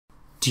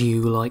Do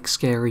you like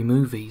scary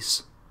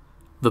movies?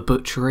 The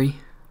butchery,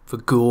 the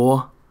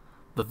gore,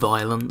 the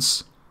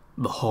violence,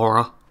 the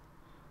horror?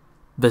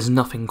 There's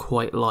nothing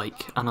quite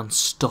like an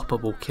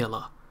unstoppable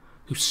killer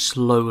who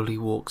slowly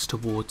walks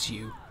towards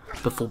you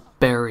before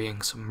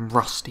burying some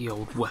rusty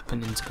old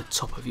weapon into the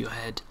top of your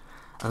head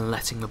and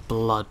letting the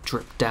blood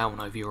drip down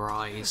over your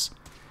eyes,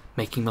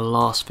 making the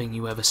last thing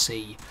you ever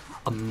see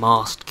a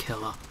masked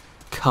killer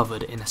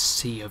covered in a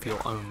sea of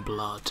your own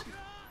blood.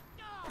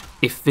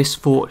 If this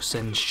thought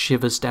sends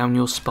shivers down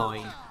your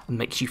spine and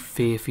makes you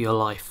fear for your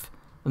life,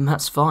 then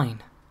that's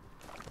fine.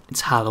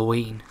 It's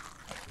Halloween.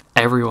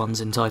 Everyone's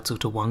entitled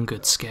to one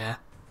good scare.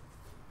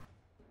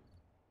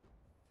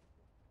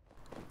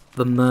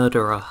 The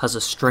murderer has a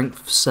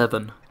strength of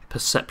 7,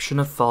 perception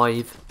of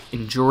 5,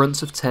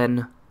 endurance of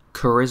 10,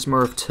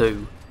 charisma of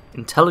 2,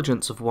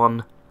 intelligence of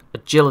 1,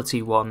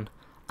 agility 1,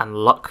 and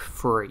luck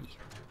 3.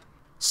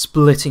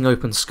 Splitting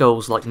open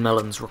skulls like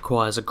melons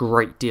requires a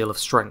great deal of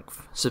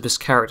strength, so this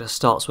character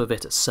starts with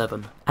it at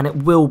 7, and it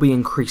will be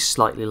increased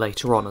slightly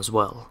later on as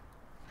well.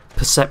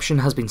 Perception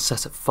has been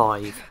set at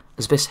 5,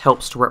 as this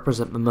helps to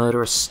represent the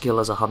murderer's skill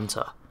as a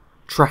hunter,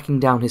 tracking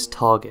down his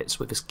targets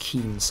with his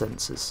keen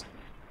senses.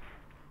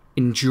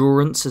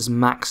 Endurance is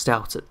maxed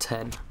out at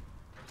 10.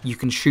 You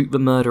can shoot the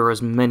murderer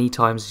as many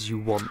times as you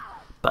want,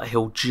 but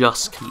he'll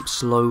just keep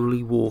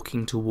slowly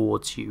walking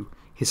towards you,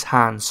 his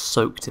hands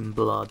soaked in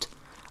blood,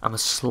 and a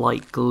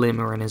slight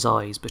glimmer in his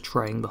eyes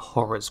betraying the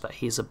horrors that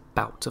he is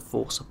about to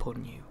force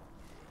upon you.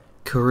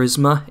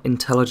 Charisma,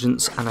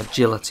 intelligence and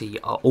agility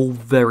are all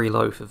very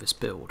low for this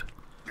build.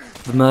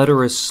 The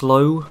murderer is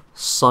slow,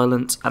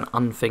 silent and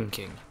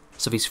unthinking,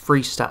 so these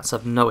 3 stats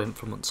have no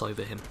influence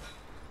over him.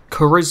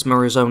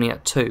 Charisma is only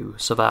at 2,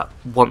 so that,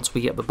 once we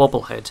get the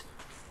bobblehead,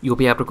 you'll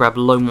be able to grab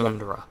Lone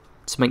Wanderer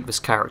to make this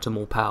character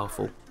more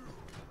powerful.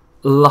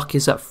 Luck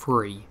is at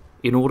 3,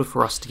 in order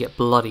for us to get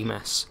Bloody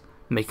Mess,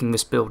 making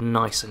this build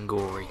nice and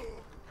gory.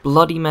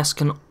 Bloody Mess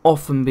can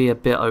often be a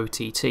bit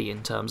OTT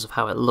in terms of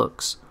how it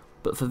looks,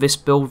 but for this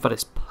build that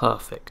is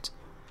perfect.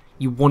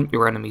 You want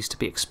your enemies to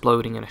be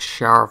exploding in a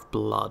shower of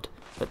blood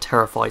that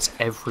terrifies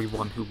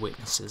everyone who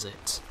witnesses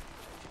it.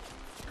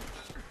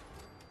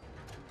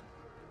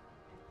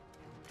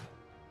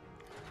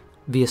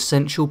 The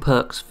essential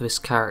perks for this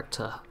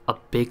character are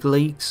Big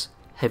Leagues,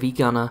 Heavy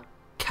Gunner,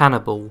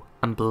 Cannibal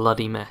and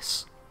Bloody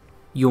Mess.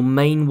 Your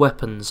main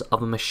weapons are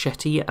the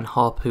machete and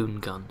harpoon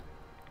gun.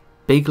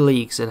 Big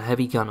Leagues and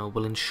Heavy Gunner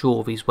will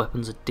ensure these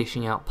weapons are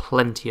dishing out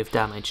plenty of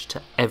damage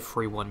to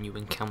everyone you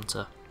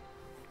encounter.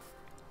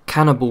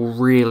 Cannibal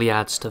really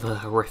adds to the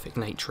horrific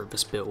nature of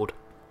this build.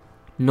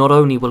 Not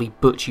only will he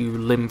butcher you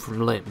limb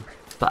from limb,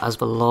 but as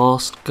the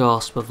last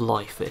gasp of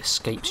life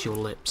escapes your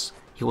lips,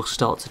 he will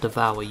start to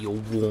devour your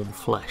warm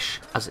flesh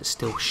as it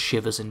still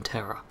shivers in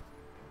terror.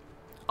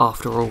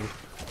 After all,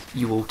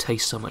 you all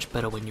taste so much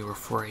better when you're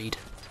afraid.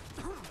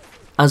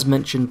 As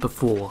mentioned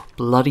before,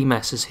 Bloody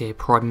Mess is here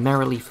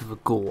primarily for the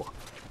gore,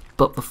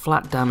 but the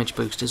flat damage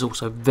boost is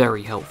also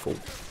very helpful,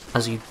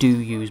 as you do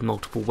use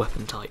multiple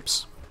weapon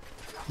types.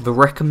 The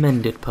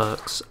recommended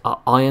perks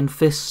are Iron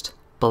Fist,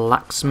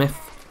 Blacksmith,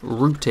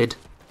 Rooted,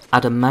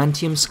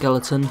 Adamantium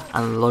Skeleton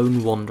and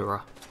Lone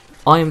Wanderer.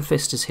 Iron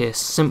Fist is here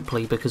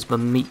simply because the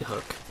meat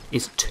hook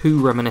is too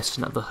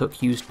reminiscent of the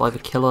hook used by the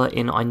killer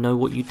in I Know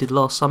What You Did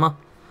Last Summer,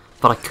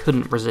 but I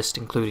couldn't resist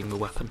including the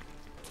weapon.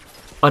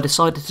 I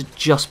decided to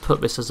just put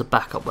this as a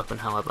backup weapon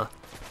however,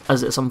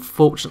 as it's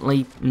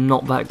unfortunately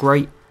not that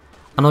great,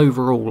 and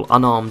overall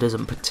Unarmed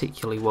isn't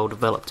particularly well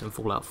developed in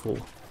Fallout 4.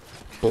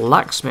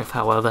 Blacksmith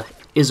however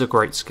is a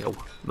great skill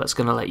that's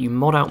going to let you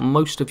mod out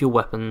most of your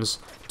weapons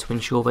to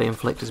ensure they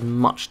inflict as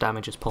much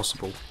damage as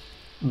possible.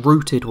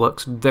 Rooted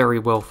works very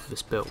well for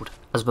this build,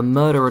 as the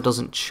murderer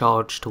doesn't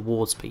charge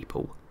towards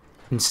people.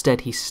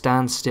 Instead he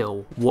stands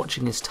still,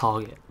 watching his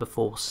target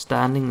before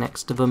standing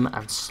next to them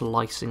and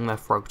slicing their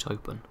throat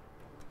open.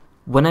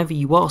 Whenever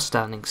you are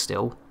standing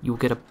still, you'll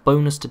get a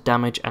bonus to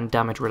damage and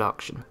damage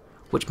reduction,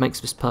 which makes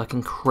this perk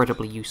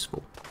incredibly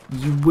useful.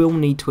 You will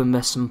need to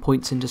invest some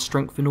points into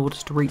strength in order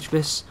to reach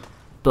this,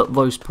 but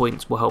those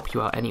points will help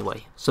you out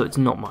anyway, so it's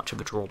not much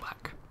of a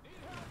drawback.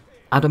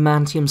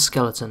 Adamantium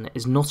Skeleton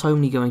is not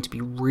only going to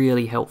be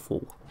really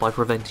helpful by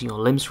preventing your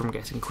limbs from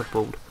getting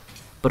crippled,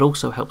 but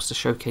also helps to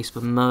showcase the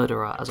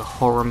murderer as a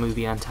horror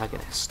movie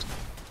antagonist.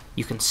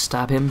 You can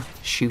stab him,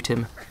 shoot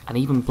him, and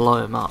even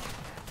blow him up,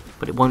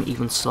 but it won't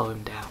even slow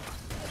him down.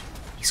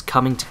 He's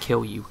coming to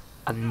kill you,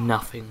 and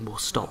nothing will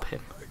stop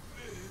him.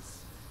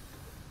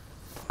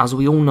 As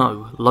we all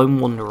know, Lone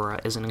Wanderer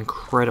is an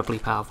incredibly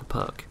powerful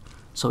perk,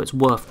 so it's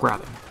worth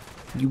grabbing.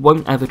 You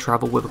won't ever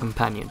travel with a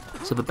companion,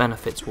 so the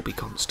benefits will be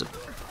constant.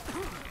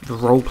 The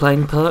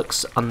role-playing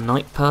perks are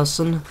Night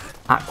Person,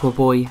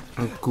 Aquaboy,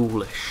 and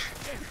Ghoulish.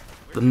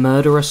 The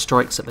murderer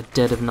strikes at the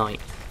dead of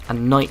night,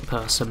 and Night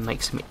Person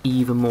makes him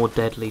even more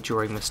deadly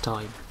during this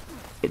time.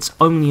 It's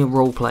only a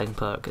role-playing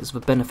perk as the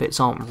benefits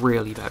aren't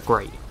really that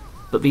great,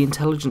 but the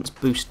intelligence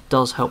boost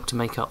does help to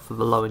make up for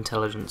the low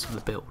intelligence of the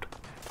build.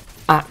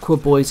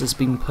 Aquaboys has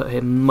been put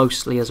here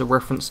mostly as a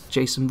reference to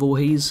Jason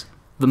Voorhees,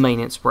 the main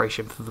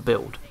inspiration for the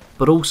build,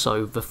 but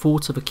also the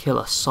thought of a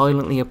killer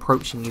silently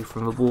approaching you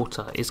from the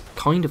water is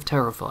kind of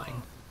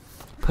terrifying.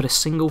 Put a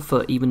single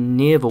foot even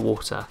near the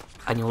water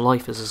and your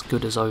life is as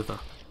good as over.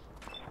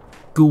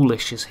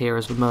 Ghoulish is here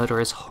as the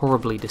murderer is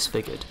horribly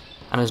disfigured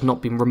and has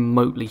not been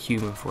remotely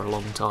human for a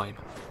long time.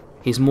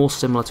 He is more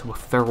similar to a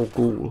feral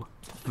ghoul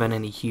than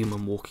any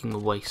human walking the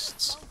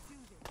wastes.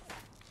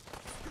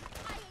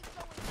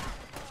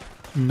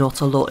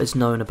 Not a lot is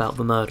known about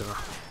the murderer.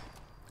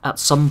 At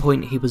some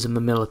point he was in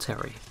the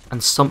military,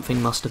 and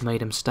something must have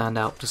made him stand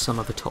out to some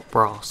of the top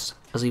brass,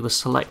 as he was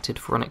selected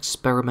for an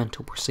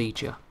experimental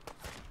procedure.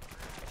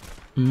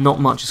 Not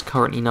much is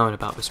currently known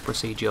about this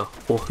procedure,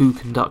 or who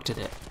conducted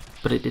it,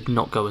 but it did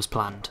not go as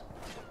planned.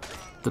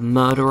 The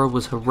murderer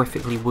was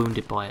horrifically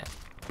wounded by it,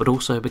 but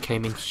also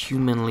became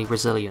inhumanly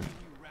resilient,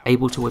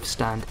 able to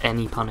withstand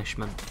any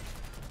punishment.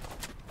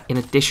 In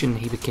addition,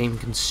 he became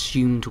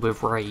consumed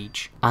with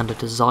rage, and a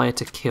desire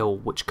to kill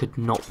which could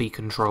not be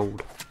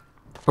controlled.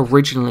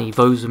 Originally,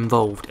 those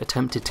involved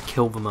attempted to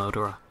kill the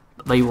murderer,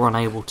 but they were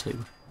unable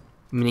to,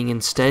 meaning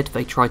instead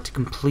they tried to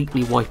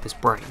completely wipe his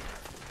brain,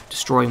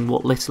 destroying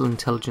what little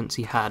intelligence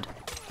he had,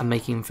 and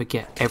making him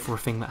forget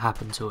everything that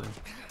happened to him.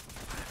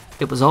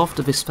 It was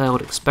after this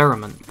failed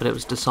experiment that it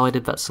was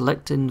decided that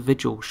select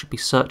individuals should be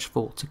searched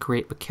for to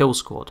create the kill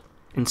squad,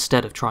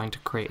 instead of trying to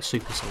create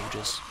super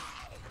soldiers.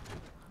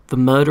 The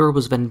murderer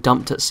was then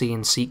dumped at sea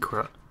in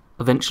secret,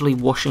 eventually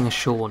washing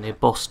ashore near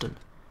Boston,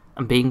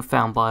 and being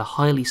found by a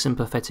highly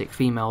sympathetic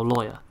female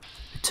lawyer,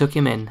 who took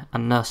him in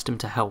and nursed him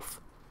to health.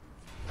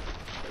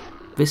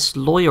 This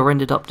lawyer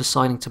ended up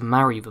deciding to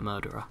marry the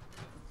murderer,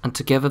 and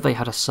together they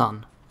had a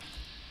son.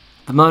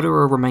 The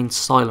murderer remained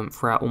silent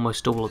throughout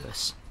almost all of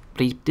this,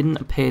 but he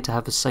didn't appear to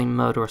have the same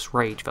murderous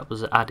rage that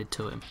was added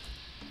to him.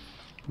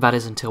 That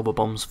is until the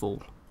bombs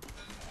fall.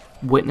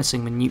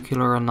 Witnessing the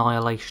nuclear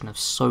annihilation of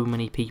so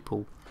many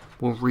people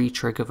will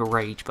re-trigger the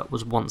rage that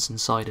was once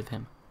inside of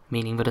him,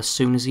 meaning that as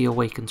soon as he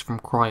awakens from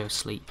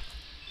cryosleep,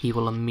 he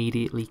will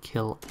immediately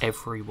kill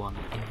everyone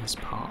in his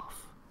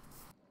path.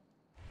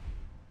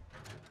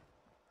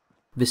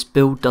 This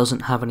build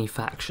doesn't have any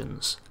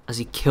factions, as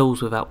he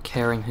kills without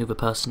caring who the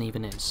person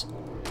even is.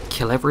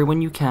 Kill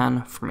everyone you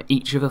can from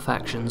each of the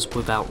factions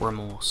without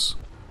remorse.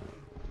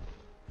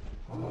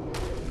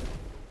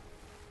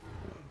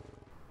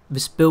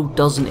 This build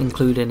doesn't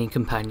include any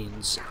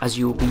companions, as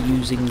you will be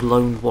using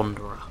Lone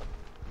Wanderer.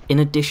 In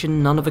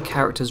addition, none of the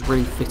characters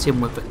really fit in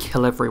with the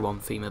kill everyone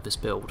theme of this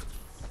build.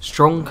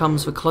 Strong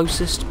comes the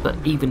closest, but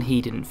even he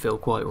didn't feel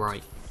quite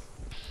right.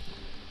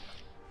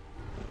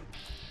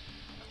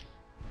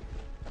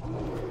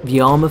 The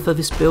armour for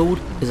this build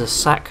is a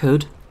sack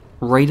hood,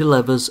 Raider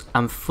levers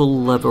and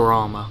full leather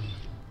armour.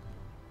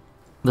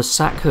 The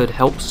sack hood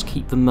helps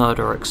keep the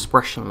murderer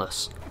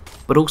expressionless,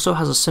 but also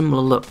has a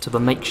similar look to the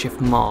makeshift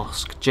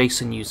mask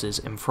Jason uses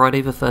in Friday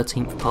the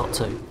 13th Part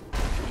 2.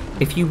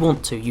 If you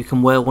want to, you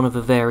can wear one of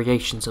the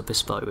variations of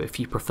this though if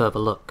you prefer the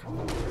look.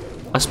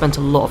 I spent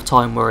a lot of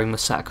time wearing the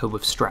sack hood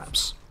with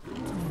straps.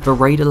 The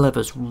Raider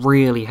levers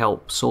really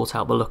help sort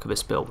out the look of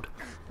this build,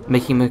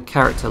 making the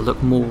character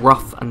look more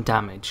rough and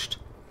damaged.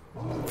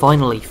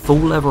 Finally, full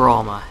leather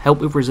armour help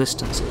with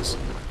resistances,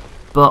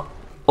 but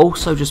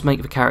also just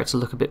make the character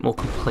look a bit more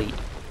complete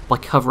by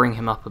covering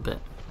him up a bit.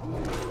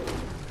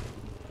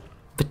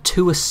 The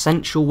two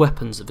essential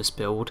weapons of this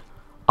build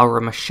are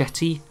a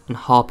machete and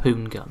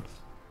harpoon gun.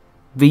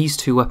 These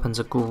two weapons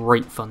are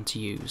great fun to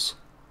use.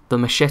 The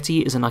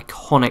machete is an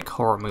iconic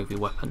horror movie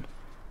weapon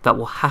that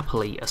will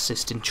happily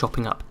assist in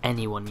chopping up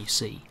anyone you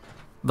see.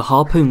 The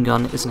harpoon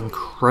gun is an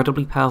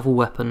incredibly powerful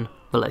weapon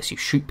that lets you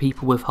shoot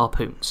people with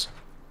harpoons.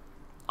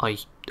 I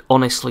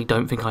honestly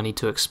don't think I need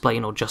to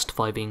explain or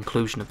justify the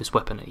inclusion of this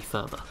weapon any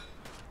further.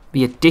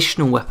 The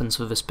additional weapons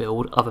for this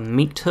build are the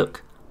meat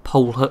hook,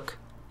 pole hook,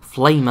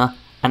 flamer,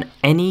 and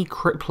any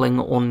crippling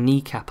or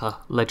kneecapper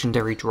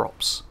legendary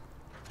drops.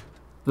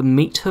 The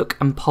meat hook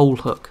and pole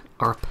hook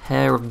are a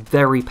pair of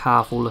very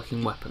powerful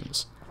looking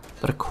weapons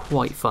that are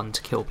quite fun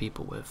to kill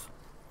people with.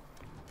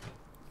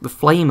 The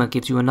flamer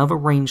gives you another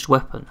ranged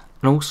weapon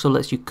and also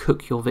lets you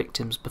cook your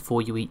victims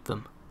before you eat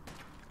them.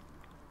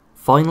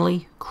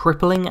 Finally,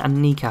 crippling and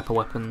kneecapper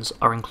weapons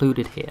are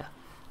included here,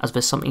 as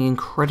there's something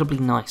incredibly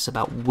nice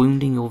about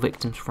wounding your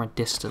victims from a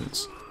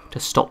distance to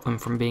stop them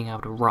from being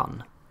able to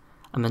run,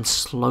 and then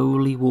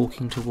slowly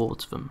walking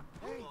towards them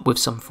with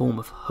some form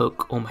of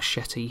hook or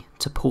machete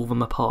to pull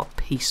them apart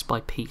piece by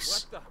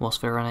piece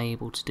whilst they're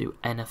unable to do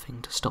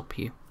anything to stop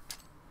you.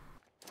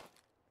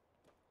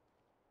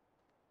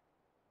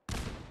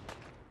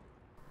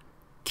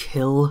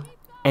 Kill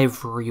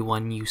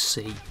everyone you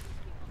see.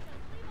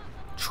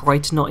 Try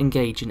to not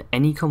engage in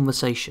any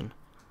conversation,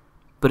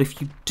 but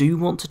if you do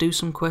want to do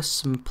some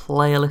quests and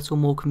play a little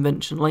more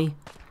conventionally,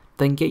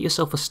 then get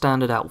yourself a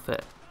standard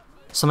outfit,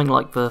 something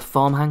like the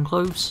farmhand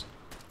clothes,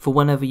 for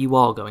whenever you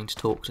are going to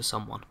talk to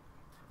someone.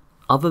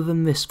 Other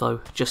than this though,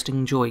 just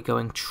enjoy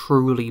going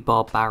truly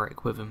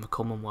barbaric within the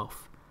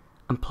Commonwealth,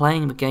 and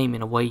playing the game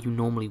in a way you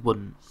normally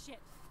wouldn't.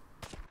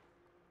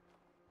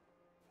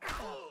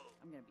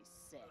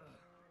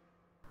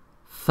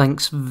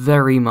 Thanks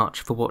very much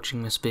for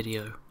watching this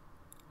video.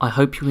 I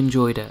hope you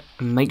enjoyed it,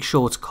 and make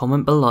sure to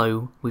comment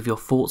below with your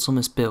thoughts on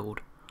this build,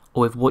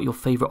 or with what your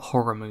favourite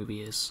horror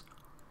movie is.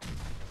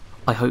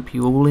 I hope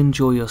you all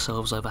enjoy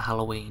yourselves over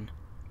Halloween,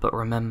 but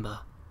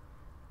remember,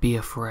 be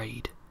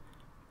afraid.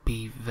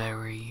 Be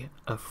very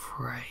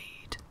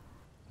afraid.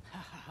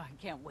 I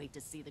can't wait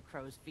to see the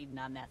crows feeding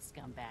on that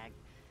scumbag.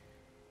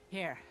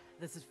 Here,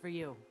 this is for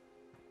you.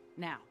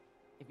 Now,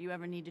 if you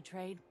ever need to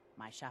trade,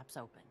 my shop's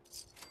open.